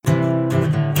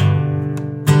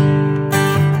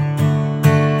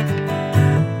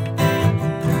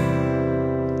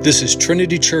This is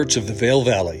Trinity Church of the Vale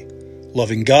Valley,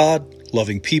 loving God,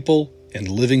 loving people, and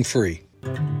living free.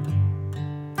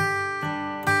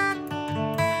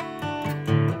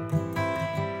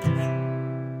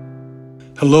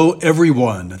 Hello,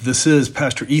 everyone. This is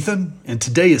Pastor Ethan, and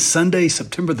today is Sunday,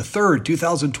 September the 3rd,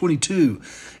 2022.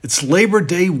 It's Labor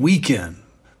Day weekend.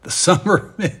 The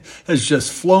summer has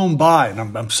just flown by,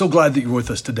 and I'm so glad that you're with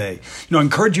us today. I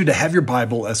encourage you to have your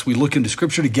Bible as we look into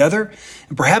Scripture together,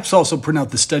 and perhaps also print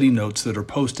out the study notes that are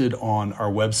posted on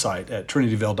our website at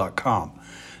trinityvale.com.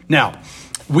 Now,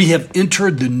 we have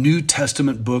entered the New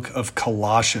Testament book of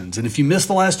Colossians, and if you missed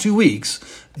the last 2 weeks,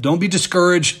 don't be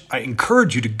discouraged. I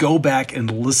encourage you to go back and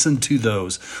listen to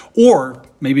those, or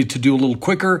maybe to do a little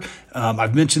quicker.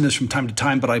 I've mentioned this from time to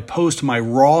time, but I post my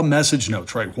raw message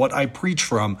notes, right? What I preach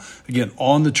from, again,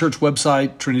 on the church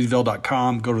website,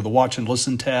 trinityvale.com. Go to the Watch and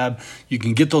Listen tab. You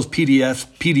can get those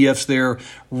PDFs there.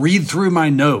 Read through my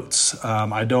notes.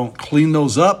 I don't clean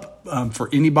those up for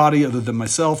anybody other than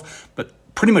myself, but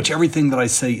pretty much everything that I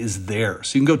say is there.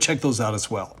 So you can go check those out as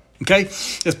well. Okay?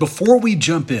 Yes, before we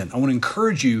jump in, I want to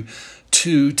encourage you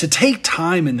to take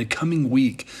time in the coming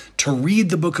week to read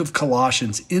the book of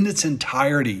Colossians in its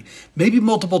entirety, maybe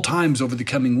multiple times over the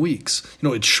coming weeks.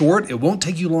 It's short, it won't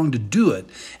take you long to do it,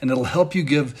 and it'll help you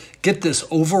get this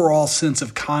overall sense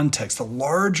of context, a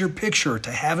larger picture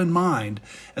to have in mind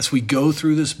as we go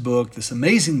through this book, this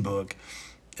amazing book,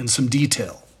 in some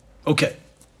detail. Okay.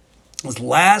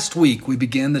 Last week, we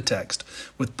began the text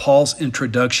with Paul's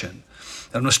introduction.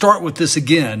 I'm going to start with this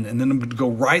again, and then I'm going to go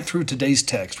right through today's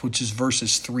text, which is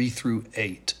verses 3 through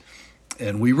 8.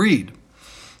 And we read,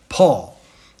 Paul,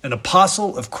 an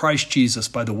apostle of Christ Jesus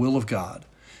by the will of God,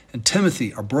 and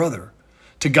Timothy, our brother,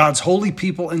 to God's holy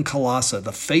people in Colossae,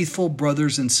 the faithful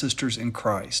brothers and sisters in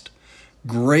Christ,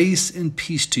 grace and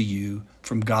peace to you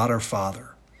from God our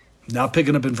Father. Now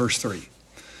picking up in verse 3.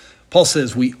 Paul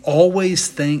says, we always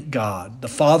thank God, the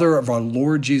Father of our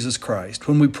Lord Jesus Christ,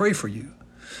 when we pray for you,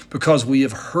 because we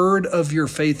have heard of your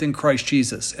faith in Christ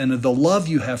Jesus and of the love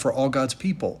you have for all God's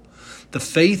people, the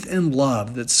faith and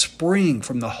love that spring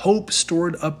from the hope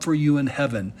stored up for you in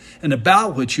heaven, and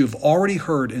about which you have already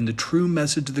heard in the true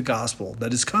message of the gospel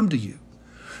that has come to you.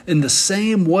 In the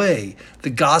same way, the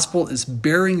gospel is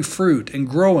bearing fruit and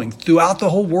growing throughout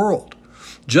the whole world,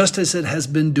 just as it has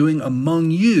been doing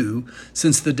among you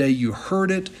since the day you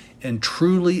heard it and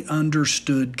truly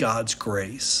understood God's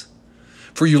grace.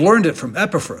 For you learned it from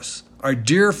Epaphras, our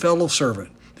dear fellow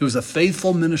servant, who is a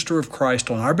faithful minister of Christ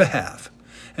on our behalf,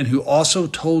 and who also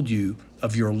told you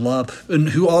of your love, and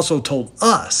who also told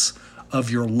us of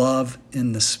your love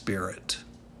in the Spirit.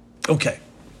 Okay,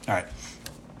 all right.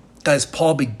 Guys,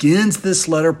 Paul begins this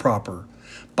letter proper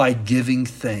by giving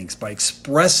thanks, by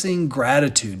expressing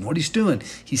gratitude. And what he's doing,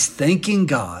 he's thanking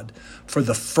God for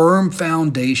the firm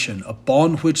foundation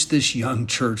upon which this young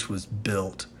church was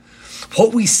built.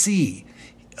 What we see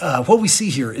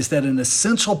here is that an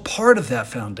essential part of that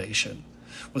foundation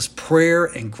was prayer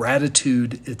and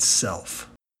gratitude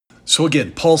itself. So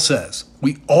again, Paul says,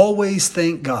 we always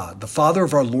thank God, the Father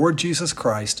of our Lord Jesus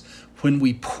Christ, when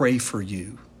we pray for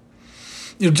you.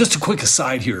 Just a quick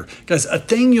aside here. Guys, a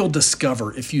thing you'll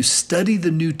discover if you study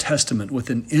the New Testament with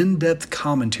an in-depth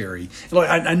commentary.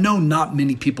 I know not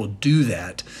many people do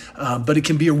that, but it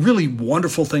can be a really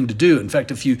wonderful thing to do. In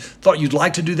fact, if you thought you'd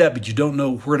like to do that, but you don't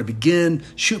know where to begin,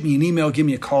 shoot me an email, give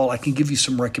me a call. I can give you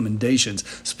some recommendations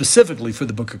specifically for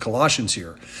the book of Colossians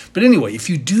here. But anyway, if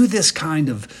you do this kind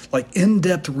of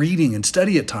in-depth reading and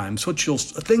study at times, a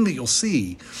thing that you'll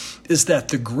see is that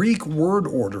the Greek word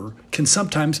order can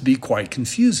sometimes be quite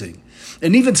confusing.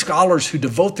 And even scholars who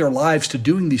devote their lives to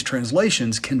doing these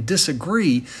translations can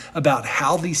disagree about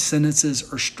how these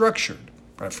sentences are structured.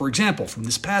 Right? For example, from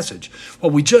this passage,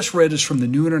 what we just read is from the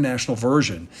New International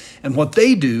Version. And what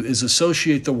they do is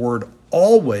associate the word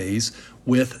always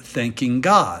with thanking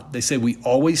God. They say we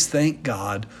always thank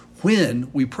God when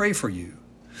we pray for you.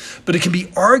 But it can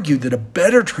be argued that a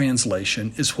better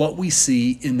translation is what we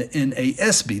see in the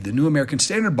NASB, the New American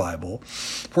Standard Bible,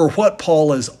 where what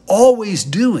Paul is always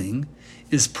doing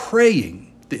is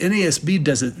praying. The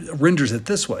NASB renders it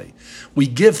this way. We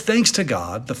give thanks to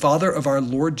God, the Father of our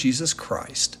Lord Jesus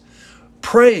Christ,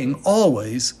 praying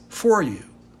always for you.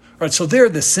 All right, so there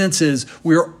the sense is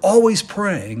we are always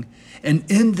praying, and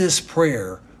in this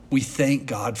prayer, we thank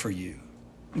God for you.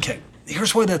 Okay,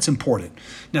 here's why that's important.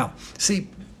 Now, see,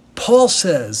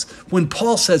 when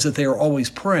Paul says that they are always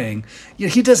praying,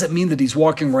 he doesn't mean that he's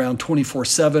walking around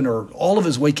 24/7 or all of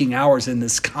his waking hours in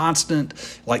this constant,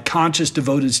 conscious,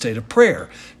 devoted state of prayer.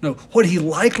 No, what he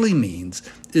likely means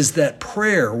is that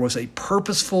prayer was a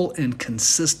purposeful and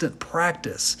consistent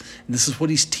practice. And this is what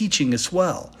he's teaching as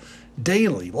well.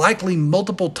 Daily, likely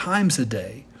multiple times a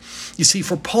day. You see,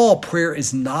 for Paul, prayer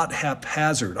is not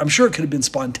haphazard. I'm sure it could have been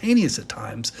spontaneous at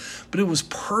times, but it was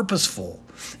purposeful.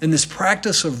 And this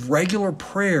practice of regular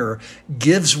prayer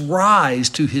gives rise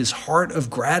to his heart of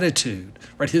gratitude,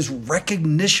 right? His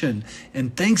recognition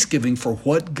and thanksgiving for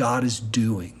what God is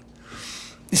doing.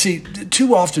 You see,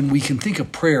 too often we can think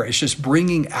of prayer as just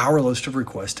bringing our list of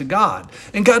requests to God.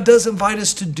 And God does invite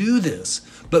us to do this.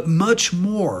 But much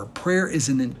more, prayer is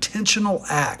an intentional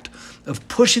act of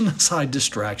pushing aside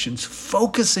distractions,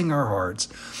 focusing our hearts,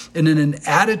 and in an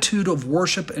attitude of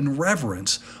worship and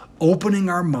reverence, opening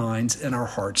our minds and our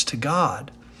hearts to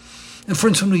God. And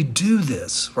friends, when we do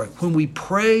this, right, when we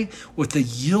pray with a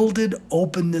yielded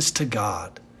openness to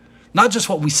God, not just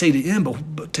what we say to Him,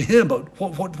 but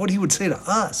what He would say to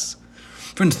us.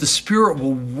 Friends, the Spirit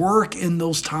will work in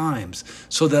those times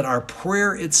so that our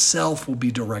prayer itself will be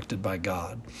directed by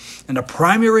God. And a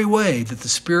primary way that the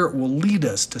Spirit will lead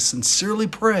us to sincerely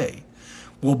pray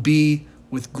will be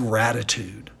with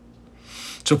gratitude.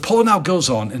 So Paul now goes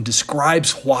on and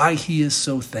describes why he is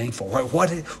so thankful, right?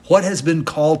 What has been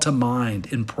called to mind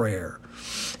in prayer.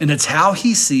 And it's how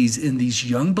he sees in these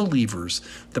young believers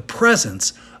the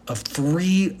presence of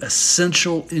three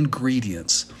essential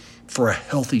ingredients for a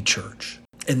healthy church.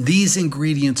 And these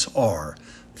ingredients are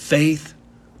faith,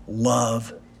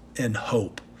 love, and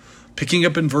hope. Picking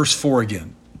up in verse 4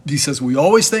 again, he says, we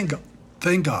always thank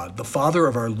God, the Father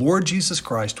of our Lord Jesus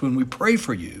Christ, when we pray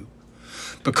for you,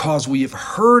 because we have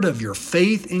heard of your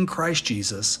faith in Christ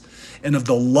Jesus and of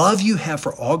the love you have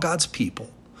for all God's people,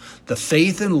 the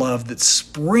faith and love that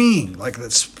spring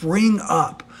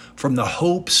up from the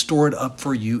hope stored up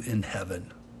for you in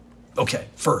heaven. Okay,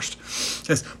 first,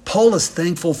 as Paul is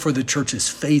thankful for the church's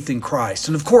faith in Christ.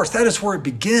 And of course, that is where it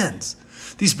begins.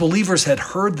 These believers had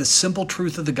heard the simple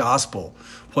truth of the gospel,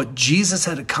 what Jesus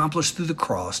had accomplished through the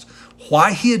cross,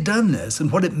 why he had done this,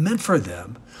 and what it meant for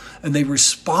them. And they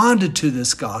responded to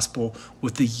this gospel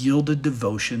with the yielded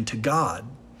devotion to God.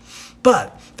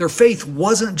 But their faith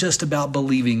wasn't just about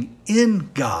believing in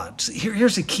God.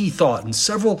 Here's a key thought, and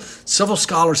several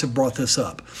scholars have brought this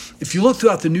up. If you look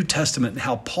throughout the New Testament and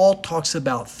how Paul talks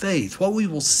about faith, what we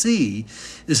will see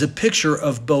is a picture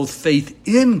of both faith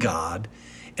in God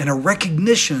and a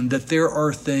recognition that there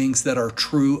are things that are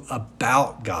true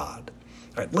about God.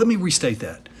 All right, let me restate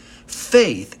that.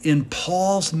 Faith, in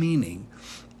Paul's meaning,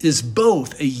 is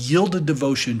both a yielded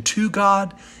devotion to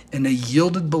God and a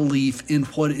yielded belief in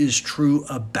what is true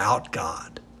about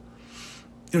God.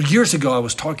 Years ago, I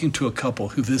was talking to a couple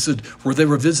where they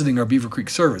were visiting our Beaver Creek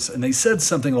service, and they said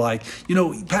something like,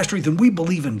 Pastor Ethan, we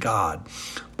believe in God.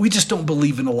 We just don't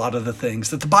believe in a lot of the things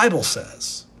that the Bible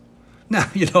says. Now,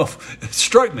 it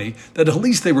struck me that at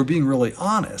least they were being really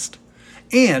honest.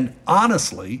 And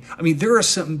honestly, there are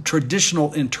some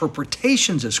traditional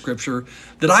interpretations of Scripture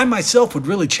that I myself would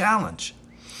really challenge.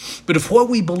 But if what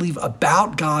we believe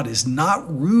about God is not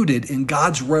rooted in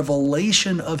God's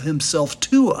revelation of himself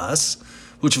to us,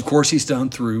 which of course he's done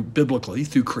biblically,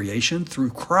 through creation, through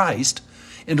Christ,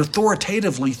 and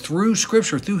authoritatively through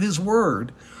Scripture, through his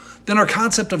word, then our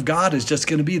concept of God is just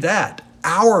going to be that,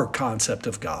 our concept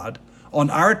of God on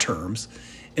our terms,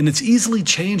 and it's easily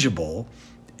changeable,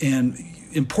 and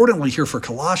importantly here for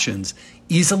Colossians,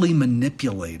 easily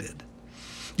manipulated.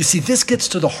 You see, this gets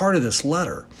to the heart of this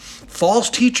letter. False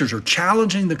teachers are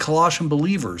challenging the Colossian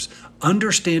believers'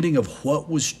 understanding of what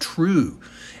was true.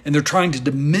 And they're trying to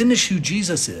diminish who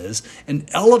Jesus is and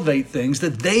elevate things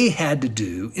that they had to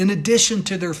do in addition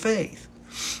to their faith.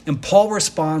 And Paul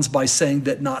responds by saying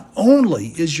that not only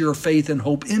is your faith and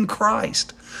hope in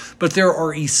Christ, but there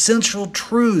are essential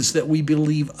truths that we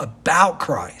believe about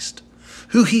Christ,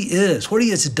 who he is, what he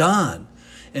has done,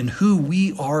 and who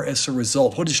we are as a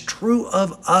result, what is true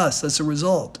of us as a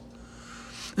result.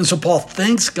 And so Paul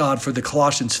thanks God for the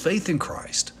Colossians' faith in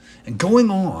Christ. And going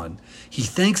on, he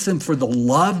thanks them for the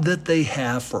love that they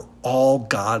have for all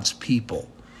God's people,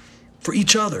 for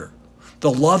each other,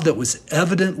 the love that was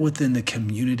evident within the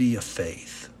community of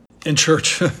faith. In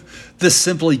church, this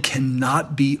simply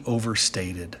cannot be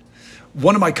overstated.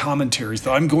 One of my commentaries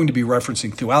that I'm going to be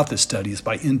referencing throughout this study is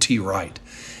by N.T. Wright.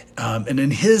 And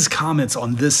in his comments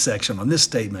on this section, on this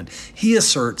statement, he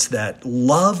asserts that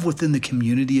love within the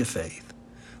community of faith,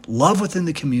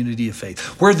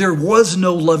 where there was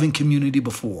no loving community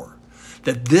before,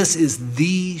 that this is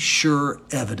the sure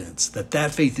evidence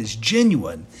that faith is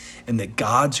genuine and that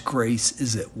God's grace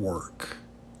is at work.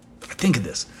 Think of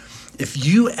this. If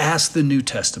you ask the New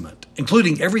Testament,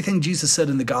 including everything Jesus said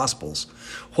in the Gospels,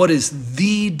 what is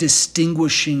the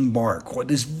distinguishing mark? What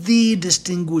is the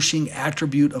distinguishing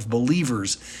attribute of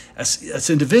believers as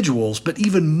individuals, but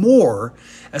even more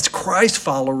as Christ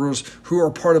followers who are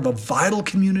part of a vital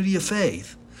community of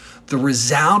faith? The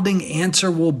resounding answer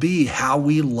will be how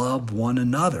we love one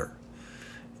another.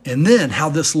 And then how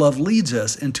this love leads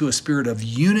us into a spirit of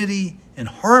unity and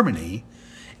harmony.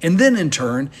 And then in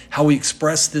turn, how we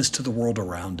express this to the world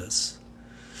around us.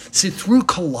 See, through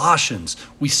Colossians,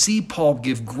 we see Paul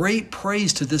give great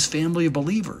praise to this family of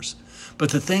believers. But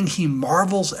the thing he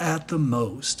marvels at the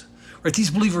most, right,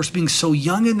 these believers being so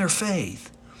young in their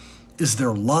faith, is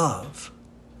their love.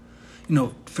 You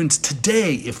know, friends,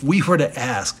 today, if we were to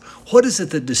ask, what is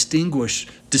it that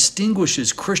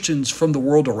distinguishes Christians from the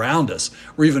world around us,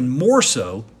 or even more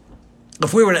so,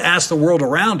 if we were to ask the world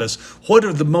around us, what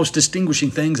are the most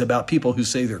distinguishing things about people who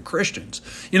say they're Christians?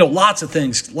 You know, lots of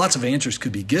things, lots of answers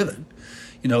could be given.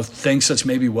 You know, things such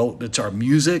maybe, well, it's our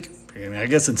music. I mean, I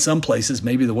guess in some places,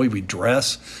 maybe the way we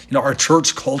dress, you know, our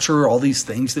church culture, all these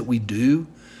things that we do.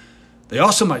 They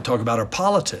also might talk about our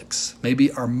politics,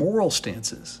 maybe our moral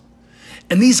stances.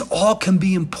 And these all can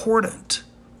be important.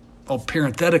 Well,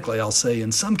 parenthetically, I'll say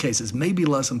in some cases, maybe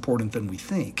less important than we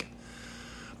think.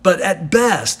 But at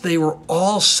best, they were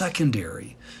all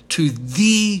secondary to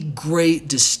the great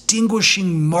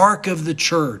distinguishing mark of the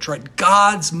church, right?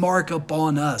 God's mark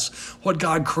upon us, what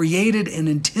God created and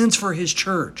intends for his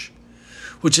church,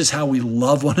 which is how we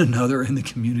love one another in the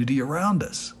community around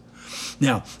us.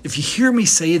 Now, if you hear me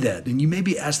say that, and you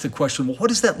maybe ask the question, well, what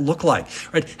does that look like,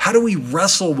 right? How do we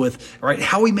wrestle with, right?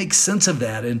 How we make sense of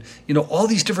that, and all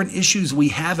these different issues we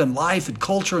have in life and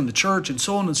culture and the church and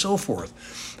so on and so forth.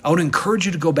 I would encourage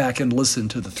you to go back and listen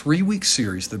to the 3-week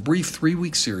series, the brief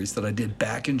 3-week series that I did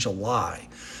back in July,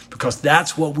 because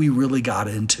that's what we really got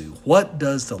into. What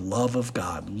does the love of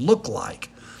God look like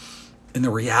in the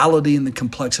reality and the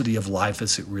complexity of life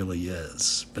as it really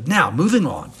is? But now, moving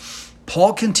on.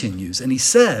 Paul continues, and he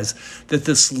says that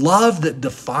this love that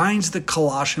defines the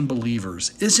Colossian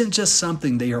believers isn't just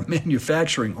something they are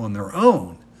manufacturing on their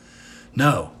own.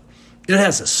 No, it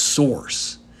has a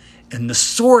source. And the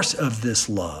source of this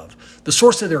love, the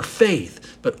source of their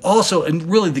faith, but also, and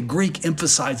really the Greek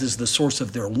emphasizes the source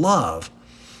of their love,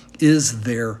 is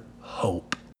their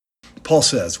hope. Paul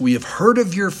says, "We have heard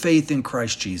of your faith in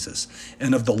Christ Jesus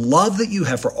and of the love that you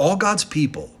have for all God's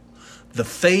people, the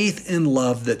faith and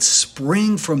love that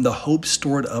spring from the hope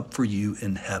stored up for you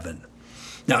in heaven."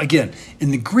 Now, again, in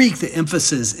the Greek, the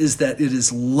emphasis is that it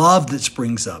is love that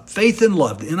springs up. Faith and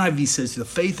love. The NIV says the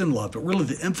faith and love, but really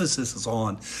the emphasis is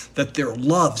on that their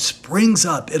love springs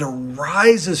up. It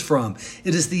arises from.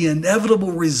 It is the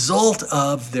inevitable result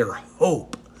of their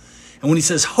hope. And when he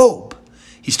says hope,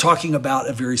 he's talking about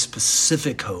a very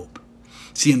specific hope.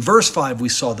 See, in verse 5, we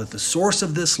saw that the source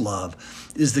of this love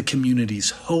is the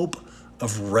community's hope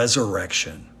of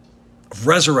resurrection. Of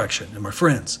resurrection. And my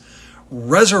friends,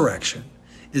 resurrection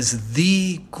is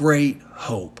the great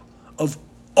hope of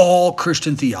all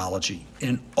Christian theology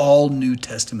and all New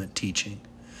Testament teaching.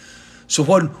 So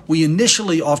what we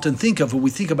initially often think of when we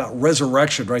think about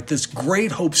resurrection, right, this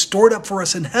great hope stored up for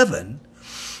us in heaven,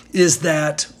 is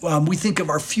that we think of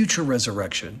our future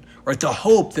resurrection, right, the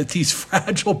hope that these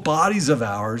fragile bodies of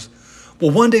ours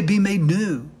will one day be made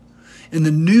new in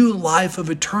the new life of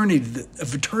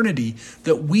eternity,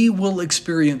 that we will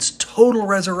experience total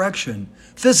resurrection,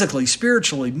 physically,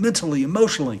 spiritually, mentally,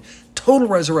 emotionally, total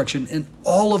resurrection in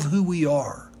all of who we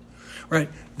are, right?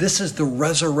 This is the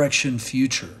resurrection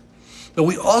future. But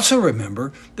we also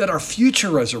remember that our future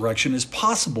resurrection is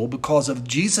possible because of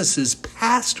Jesus's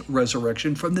past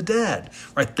resurrection from the dead,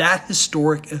 right? That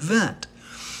historic event.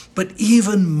 But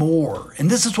even more, and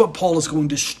this is what Paul is going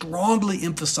to strongly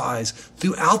emphasize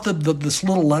throughout this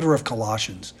little letter of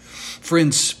Colossians.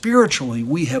 Friends, spiritually,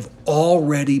 we have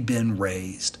already been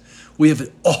raised. We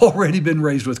have already been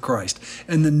raised with Christ.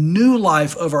 And the new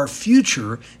life of our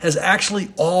future has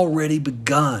actually already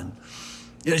begun.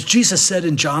 As Jesus said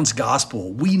in John's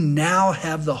Gospel, we now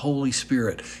have the Holy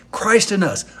Spirit, Christ in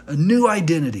us, a new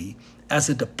identity as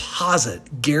a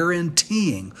deposit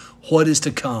guaranteeing what is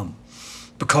to come,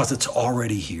 because it's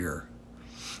already here.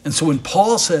 And so when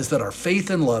Paul says that our faith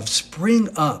and love spring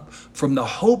up from the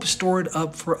hope stored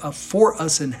up for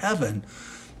us in heaven,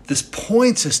 this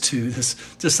points us to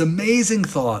this amazing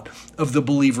thought of the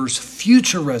believer's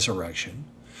future resurrection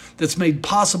that's made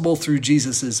possible through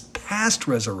Jesus's past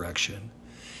resurrection.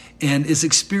 and is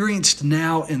experienced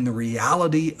now in the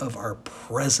reality of our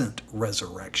present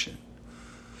resurrection.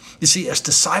 You see, as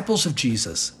disciples of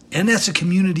Jesus and as a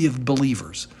community of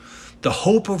believers, the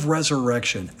hope of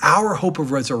resurrection, our hope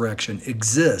of resurrection,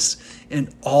 exists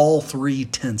in all three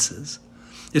tenses.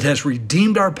 It has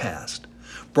redeemed our past,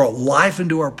 brought life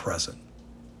into our present,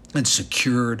 and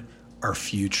secured our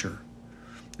future.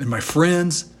 And my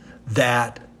friends,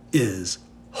 that is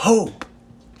hope.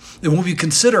 And when we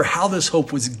consider how this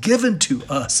hope was given to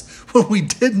us when we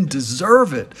didn't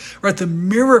deserve it, right? The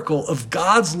miracle of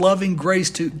God's loving grace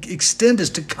to extend us,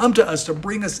 to come to us, to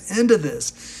bring us into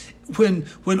this,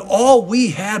 when all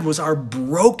we had was our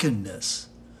brokenness.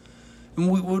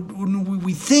 And when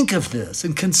we think of this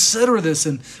and consider this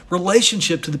in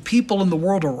relationship to the people in the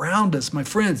world around us, my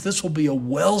friends, this will be a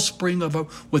wellspring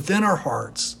within our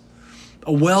hearts,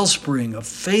 a wellspring of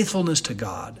faithfulness to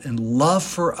God and love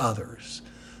for others,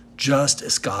 just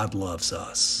as God loves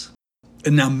us.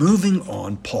 And now moving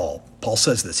on, Paul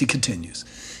says this, he continues.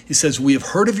 He says, we have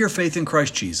heard of your faith in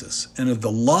Christ Jesus and of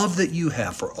the love that you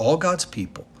have for all God's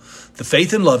people, the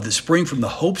faith and love that spring from the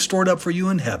hope stored up for you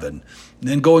in heaven. And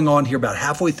then going on here about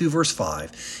halfway through verse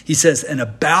 5, he says, and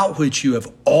about which you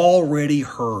have already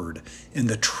heard in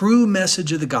the true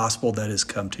message of the gospel that has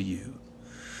come to you.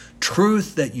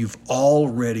 Truth that you've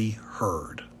already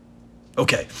heard.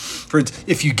 Okay, friends,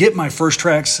 if you get my First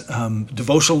Tracks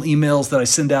devotional emails that I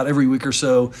send out every week or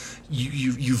so,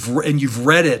 you've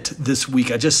read it this week.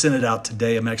 I just sent it out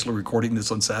today. I'm actually recording this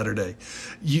on Saturday.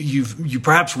 You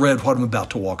perhaps read what I'm about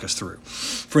to walk us through.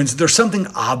 Friends, there's something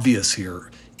obvious here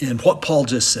in what Paul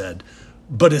just said,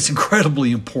 but it's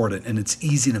incredibly important and it's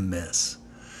easy to miss.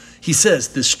 He says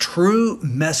this true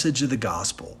message of the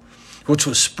gospel, which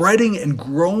was spreading and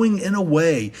growing in a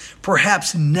way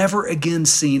perhaps never again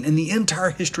seen in the entire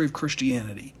history of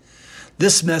Christianity.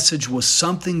 This message was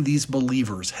something these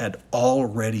believers had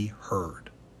already heard.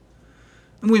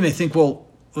 And we may think, well,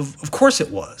 of course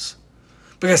it was.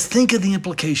 Because think of the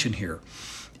implication here.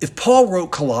 If Paul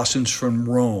wrote Colossians from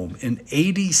Rome in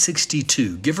AD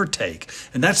 62, give or take,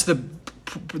 and that's the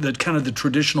kind of the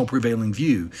traditional prevailing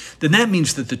view, then that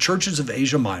means that the churches of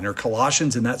Asia Minor,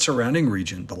 Colossians and that surrounding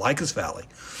region, the Lycus Valley,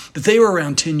 that they were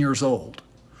around 10 years old.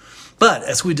 But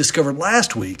as we discovered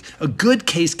last week, a good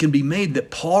case can be made that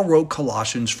Paul wrote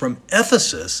Colossians from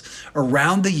Ephesus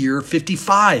around the year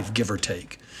 55, give or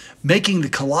take, making the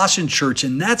Colossian church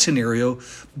in that scenario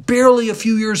barely a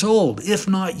few years old, if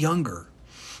not younger.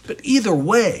 But either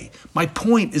way, my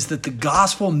point is that the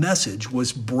gospel message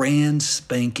was brand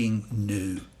spanking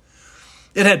new.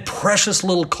 It had precious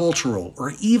little cultural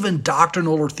or even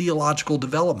doctrinal or theological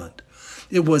development.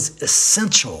 It was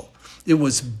essential. It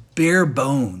was bare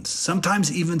bones.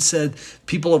 Sometimes even said,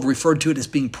 people have referred to it as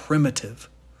being primitive.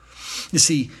 You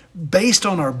see, based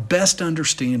on our best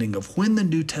understanding of when the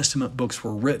New Testament books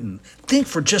were written, think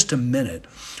for just a minute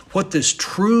what this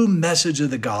true message of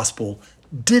the gospel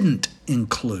didn't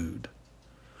include.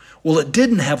 Well, it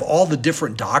didn't have all the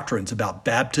different doctrines about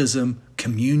baptism,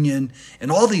 communion, and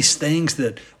all these things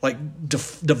that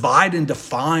divide and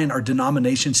define our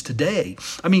denominations today.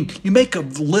 I mean, you make a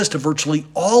list of virtually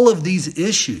all of these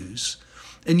issues,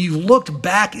 and you looked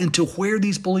back into where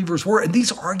these believers were, and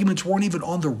these arguments weren't even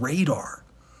on the radar.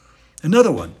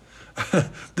 Another one,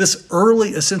 this early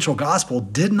essential gospel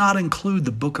did not include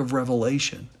the book of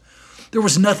Revelation. There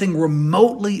was nothing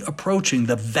remotely approaching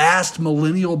the vast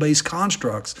millennial-based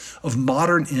constructs of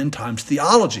modern end times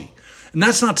theology. And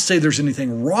that's not to say there's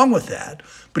anything wrong with that,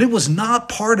 but it was not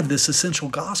part of this essential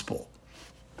gospel.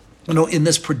 You know, in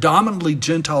this predominantly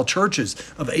Gentile churches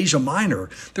of Asia Minor,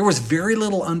 there was very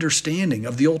little understanding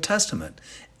of the Old Testament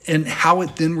and how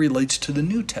it then relates to the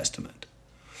New Testament.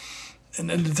 And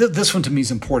this one to me is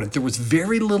important. There was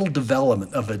very little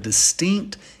development of a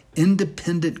distinct,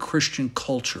 independent Christian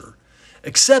culture,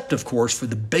 except, of course, for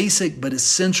the basic but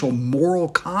essential moral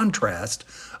contrast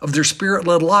of their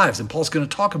spirit-led lives. And Paul's going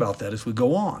to talk about that as we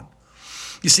go on.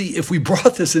 You see, if we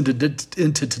brought this into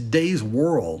today's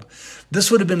world,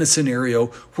 this would have been a scenario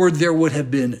where there would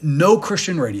have been no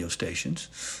Christian radio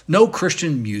stations, no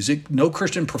Christian music, no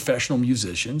Christian professional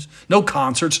musicians, no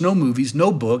concerts, no movies,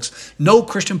 no books, no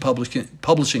Christian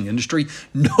publishing industry,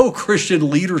 no Christian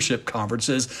leadership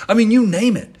conferences. I mean, you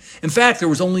name it. In fact, there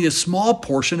was only a small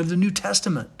portion of the New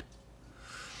Testament.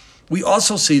 We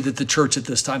also see that the church at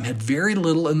this time had very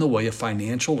little in the way of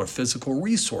financial or physical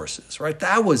resources, right?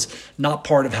 That was not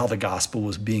part of how the gospel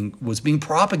was being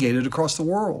propagated across the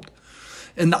world.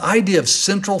 And the idea of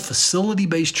central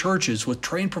facility-based churches with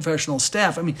trained professional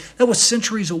staff, I mean, that was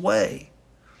centuries away.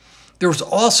 There was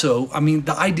also,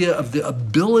 the idea of the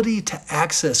ability to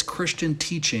access Christian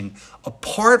teaching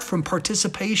apart from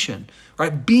participation,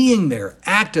 right? Being there,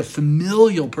 active,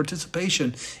 familial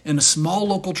participation in a small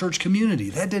local church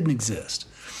community. That didn't exist.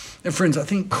 And friends, I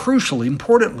think crucially,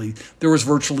 importantly, there was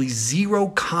virtually zero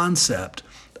concept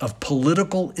of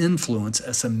political influence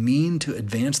as a mean to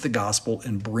advance the gospel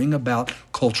and bring about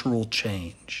cultural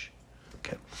change.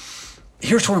 Okay,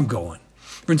 here's where I'm going.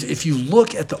 Friends, if you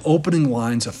look at the opening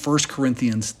lines of 1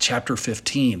 Corinthians chapter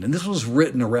 15, and this was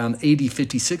written around AD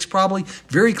 56 probably,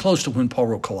 very close to when Paul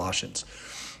wrote Colossians.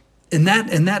 In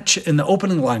the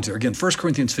opening lines there, again, 1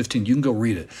 Corinthians 15, you can go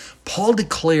read it. Paul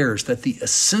declares that the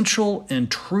essential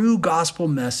and true gospel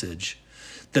message,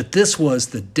 that this was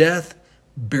the death,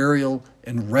 burial,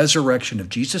 and resurrection of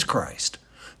Jesus Christ,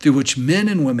 through which men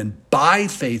and women by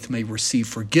faith may receive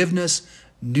forgiveness,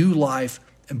 new life,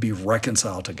 and be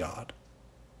reconciled to God.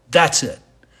 That's it.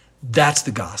 That's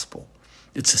the gospel.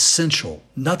 It's essential,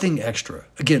 nothing extra.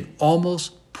 Again,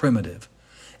 almost primitive.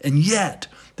 And yet,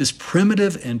 this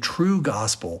primitive and true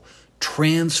gospel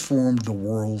transformed the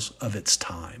worlds of its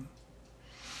time.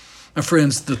 Now,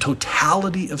 friends, the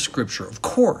totality of Scripture, of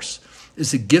course,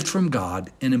 is a gift from God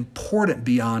and important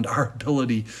beyond our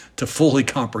ability to fully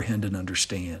comprehend and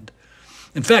understand.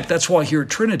 In fact, that's why here at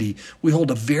Trinity, we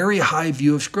hold a very high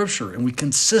view of Scripture and we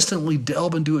consistently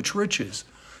delve into its riches,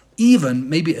 even,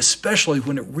 maybe especially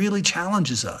when it really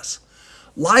challenges us.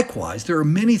 Likewise, there are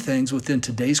many things within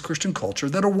today's Christian culture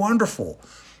that are wonderful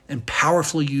and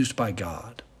powerfully used by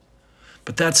God.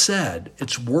 But that said,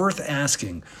 it's worth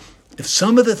asking if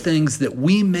some of the things that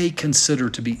we may consider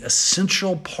to be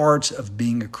essential parts of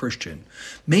being a Christian,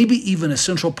 maybe even an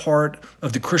essential part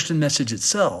of the Christian message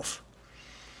itself,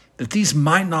 that these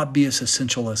might not be as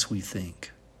essential as we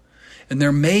think. And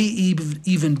there may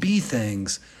even be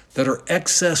things that are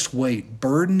excess weight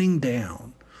burdening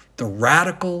down the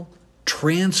radical,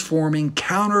 transforming,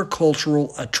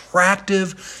 countercultural,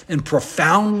 attractive, and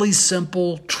profoundly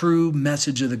simple, true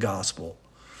message of the gospel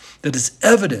that is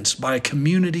evidenced by a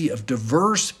community of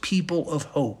diverse people of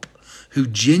hope who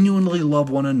genuinely love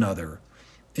one another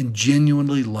and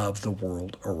genuinely love the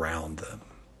world around them.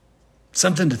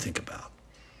 Something to think about.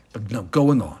 But no,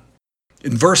 going on.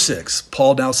 In verse 6,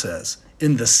 Paul now says,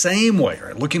 in the same way,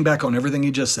 right, looking back on everything he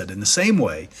just said, in the same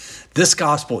way, this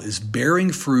gospel is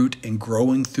bearing fruit and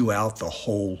growing throughout the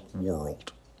whole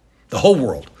world. The whole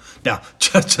world. Now,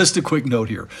 just a quick note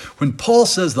here. When Paul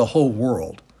says the whole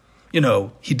world,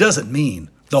 he doesn't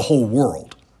mean the whole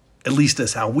world, at least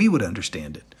as how we would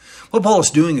understand it. What Paul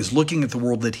is doing is looking at the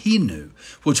world that he knew,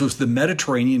 which was the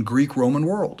Mediterranean Greek-Roman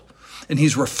world. And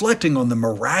he's reflecting on the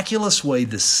miraculous way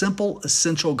this simple,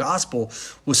 essential gospel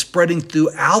was spreading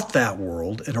throughout that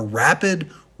world in a rapid,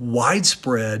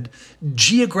 widespread,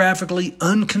 geographically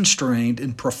unconstrained,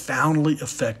 and profoundly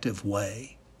effective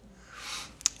way.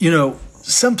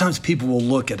 Sometimes people will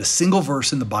look at a single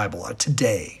verse in the Bible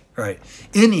today, right,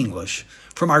 in English,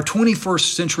 from our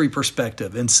 21st century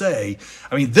perspective and say,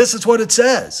 this is what it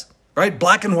says, right?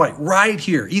 Black and white, right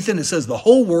here. Ethan, it says the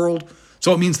whole world,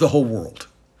 so it means the whole world.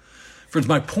 Friends,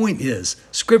 my point is,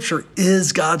 Scripture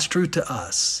is God's truth to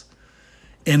us,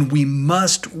 and we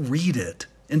must read it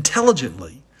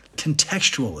intelligently,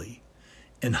 contextually,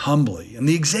 and humbly. And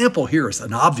the example here is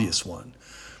an obvious one.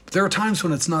 But there are times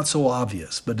when it's not so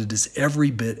obvious, but it is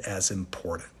every bit as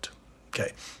important.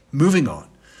 Okay, moving on.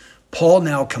 Paul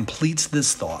now completes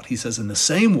this thought. He says, in the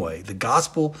same way, the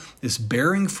gospel is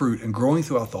bearing fruit and growing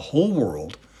throughout the whole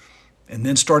world. And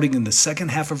then starting in the second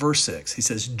half of verse 6, he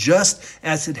says, just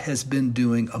as it has been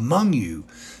doing among you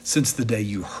since the day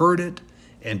you heard it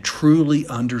and truly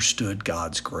understood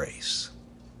God's grace.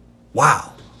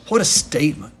 Wow, what a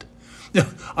statement.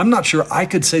 I'm not sure I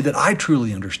could say that I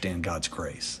truly understand God's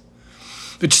grace.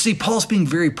 But you see, Paul's being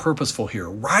very purposeful here.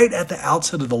 Right at the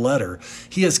outset of the letter,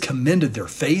 he has commended their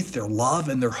faith, their love,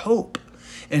 and their hope.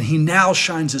 And he now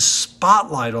shines a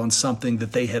spotlight on something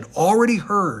that they had already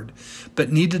heard,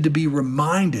 but needed to be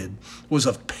reminded was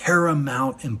of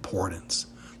paramount importance: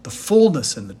 the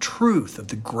fullness and the truth of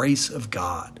the grace of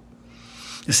God.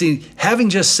 You see, having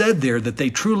just said there that they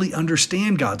truly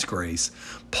understand God's grace,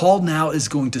 Paul now is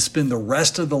going to spend the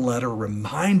rest of the letter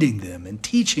reminding them and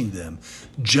teaching them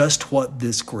just what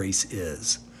this grace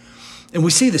is. And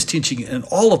we see this teaching in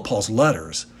all of Paul's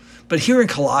letters, but here in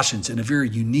Colossians in a very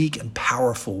unique and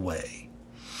powerful way.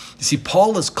 You see,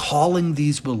 Paul is calling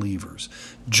these believers,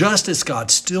 just as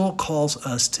God still calls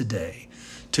us today,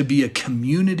 to be a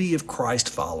community of Christ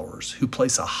followers who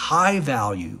place a high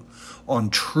value on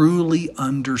truly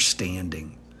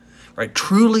understanding, right?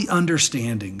 Truly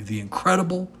understanding the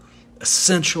incredible,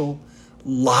 essential,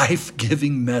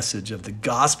 life-giving message of the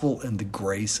gospel and the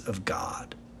grace of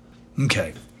God.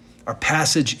 Okay, our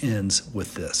passage ends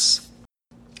with this.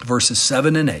 Verses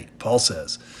 7 and 8, Paul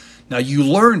says, now you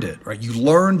learned it, right? You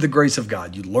learned the grace of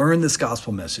God. You learned this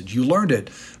gospel message. You learned it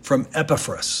from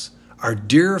Epaphras, our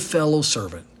dear fellow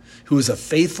servant, who is a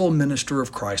faithful minister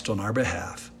of Christ on our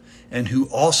behalf, and who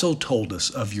also told us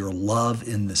of your love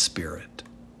in the Spirit.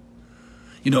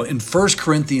 You know, in 1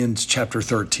 Corinthians chapter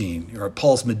 13,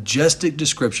 Paul's majestic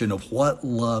description of what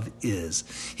love is,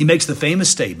 he makes the famous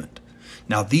statement,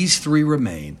 now these three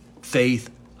remain, faith,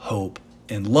 hope,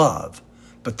 and love,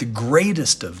 but the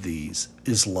greatest of these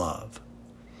is love.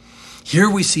 Here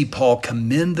we see Paul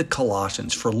commend the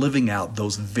Colossians for living out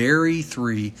those very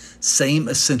three same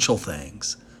essential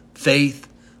things, faith,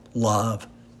 love,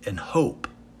 and hope.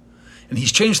 And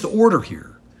he's changed the order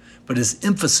here, but his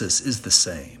emphasis is the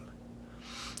same.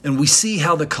 And we see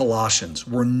how the Colossians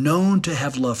were known to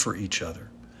have love for each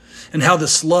other, and how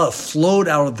this love flowed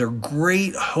out of their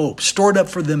great hope stored up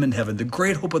for them in heaven, the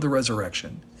great hope of the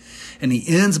resurrection. And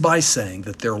he ends by saying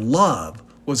that their love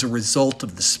was a result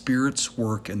of the Spirit's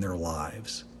work in their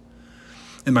lives.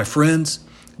 And my friends,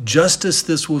 just as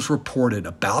this was reported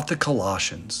about the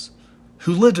Colossians,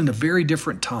 who lived in a very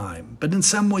different time, but in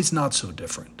some ways not so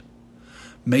different,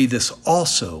 may this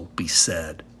also be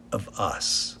said of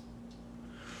us.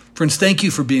 Friends, thank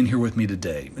you for being here with me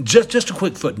today. Just a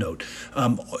quick footnote.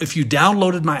 If you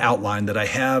downloaded my outline that I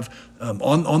have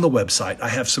on the website, I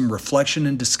have some reflection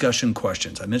and discussion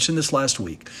questions. I mentioned this last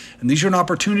week, and these are an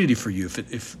opportunity for you,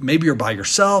 if maybe you're by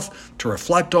yourself, to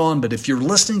reflect on, but if you're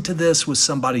listening to this with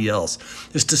somebody else,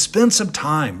 is to spend some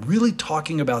time really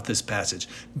talking about this passage,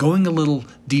 going a little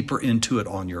deeper into it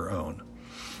on your own.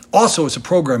 Also, as a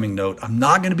programming note, I'm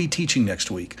not going to be teaching next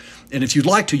week. And if you'd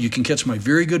like to, you can catch my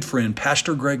very good friend,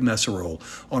 Pastor Greg Messerol,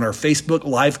 on our Facebook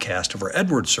livecast of our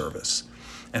Edward service.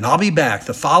 And I'll be back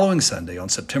the following Sunday on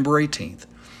September 18th,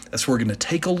 as we're going to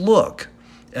take a look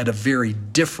at a very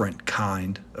different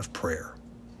kind of prayer.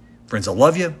 Friends, I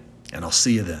love you, and I'll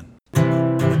see you then.